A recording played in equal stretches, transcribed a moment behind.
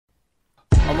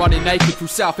I'm running naked through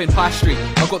South End High Street.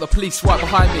 I've got the police right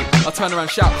behind me. I turn around,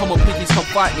 shout, come on piggies, come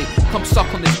fight me. Come suck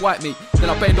on this white meat. Then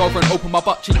I bend over and open my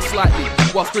butt cheek slightly,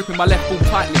 whilst gripping my left ball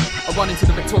tightly. I run into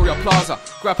the Victoria Plaza,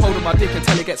 grab hold of my dick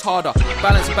until it gets harder.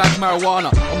 Balance a bag of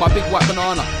marijuana on my big white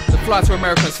banana. Then fly to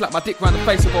America and slap my dick round the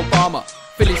face of Obama.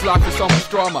 Philly's life is so much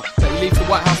drama that he leaves the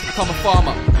White House to become a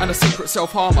farmer and a secret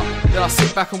self-harmer. Then I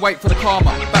sit back and wait for the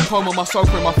karma. Back home on my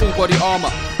sofa in my full body armour.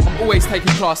 I'm always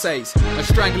taking class A's and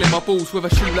strangling my balls with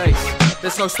a shoelace.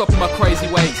 There's no stopping my crazy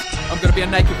ways. I'm gonna be a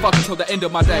naked fuck until the end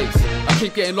of my days. I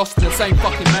keep getting lost in the same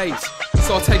fucking maze.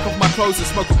 So I take off my clothes and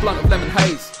smoke a blunt of lemon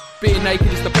haze. Being naked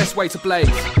is the best way to blaze.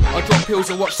 I drop pills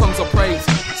and watch songs of praise.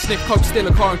 Sniff coke, steal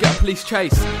a car and get a police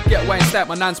chase. Get away and stay at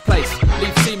my nan's place.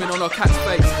 Leave semen on her cat's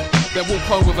face. Then walk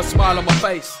home with a smile on my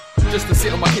face, just to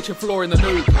sit on my kitchen floor in the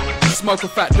nude, smoke a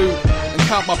fat dude and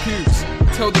count my pubes.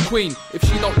 Tell the queen if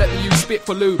she don't let me use spit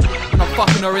for lube, and I'm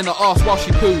fucking her in the arse while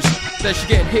she poos. Then she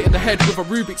getting hit in the head with a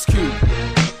Rubik's Cube.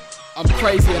 I'm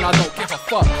crazy and I don't give a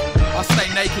fuck. I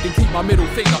stay naked and keep my middle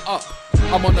finger up.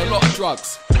 I'm on a lot of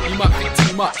drugs. You might think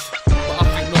too much, but I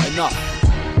think not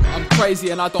enough. I'm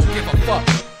crazy and I don't give a fuck.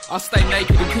 I stay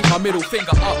naked and keep my middle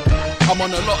finger up. I'm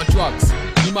on a lot of drugs.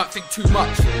 You might think too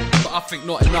much, but I think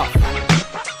not enough.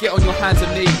 Get on your hands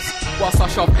and knees whilst I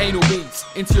shove anal beads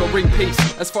into your ring piece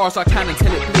as far as I can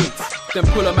until it bleeds. Then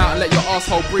pull them out and let your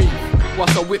asshole breathe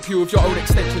whilst I whip you with your own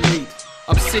extension lead.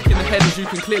 I'm sick in the head as you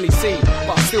can clearly see,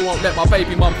 but I still won't let my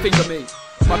baby mum finger me.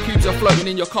 My pubes are floating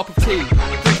in your cup of tea.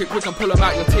 Drink it quick and pull them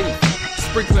out your teeth.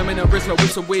 Sprinkle them in a Rizzler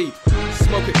with some weed.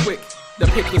 Smoke it quick, then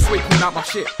pick the sweet corn out my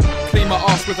shit. Clean my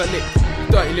ass with a lick,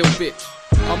 you dirty little bitch.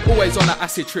 I'm always on that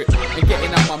acid trip and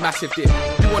getting out my massive dick.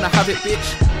 You wanna have it,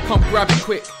 bitch? Come grab it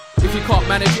quick. If you can't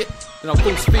manage it, then I'm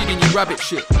force feeding you rabbit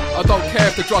shit. I don't care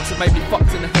if the drugs have made me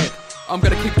fucked in the head. I'm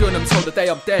gonna keep doing them till the day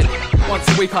I'm dead. Once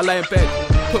a week I lay in bed,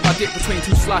 put my dick between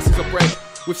two slices of bread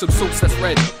with some sauce that's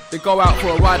red. Then go out for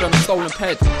a ride on a stolen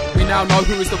ped. We now know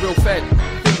who is the real fed.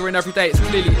 Fingering every day, it's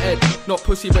clearly Ed. Not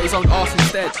pussy but his own arse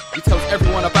instead. He tells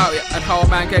everyone about it and how a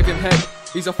man gave him head.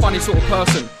 He's a funny sort of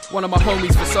person, one of my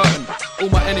homies for certain. All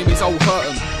my enemies, I'll hurt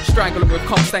them, strangle them with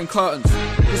cum-stained curtains.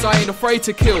 Cause I ain't afraid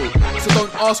to kill, so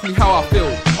don't ask me how I feel.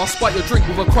 I'll spike your drink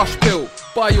with a crushed pill,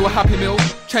 buy you a Happy Meal,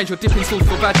 change your dipping sauce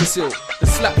for Vagisil, then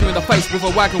slap you in the face with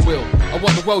a wagon wheel. I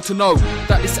want the world to know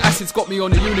that this acid's got me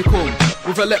on a unicorn,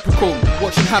 with a leprechaun,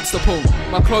 watching hamster porn.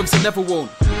 My clothes are never worn,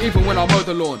 even when I mow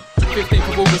the lawn.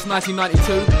 15th of August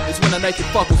 1992 is when a naked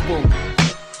fuck was born.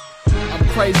 I'm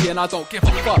crazy and I don't give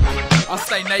a fuck. I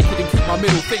stay naked and keep my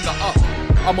middle finger up.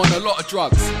 I'm on a lot of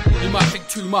drugs. You might think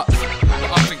too much,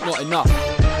 but I think not enough.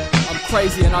 I'm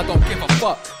crazy and I don't give a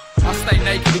fuck. I stay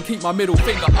naked and keep my middle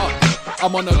finger up.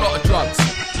 I'm on a lot of drugs.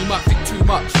 You might think too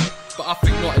much, but I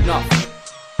think not enough.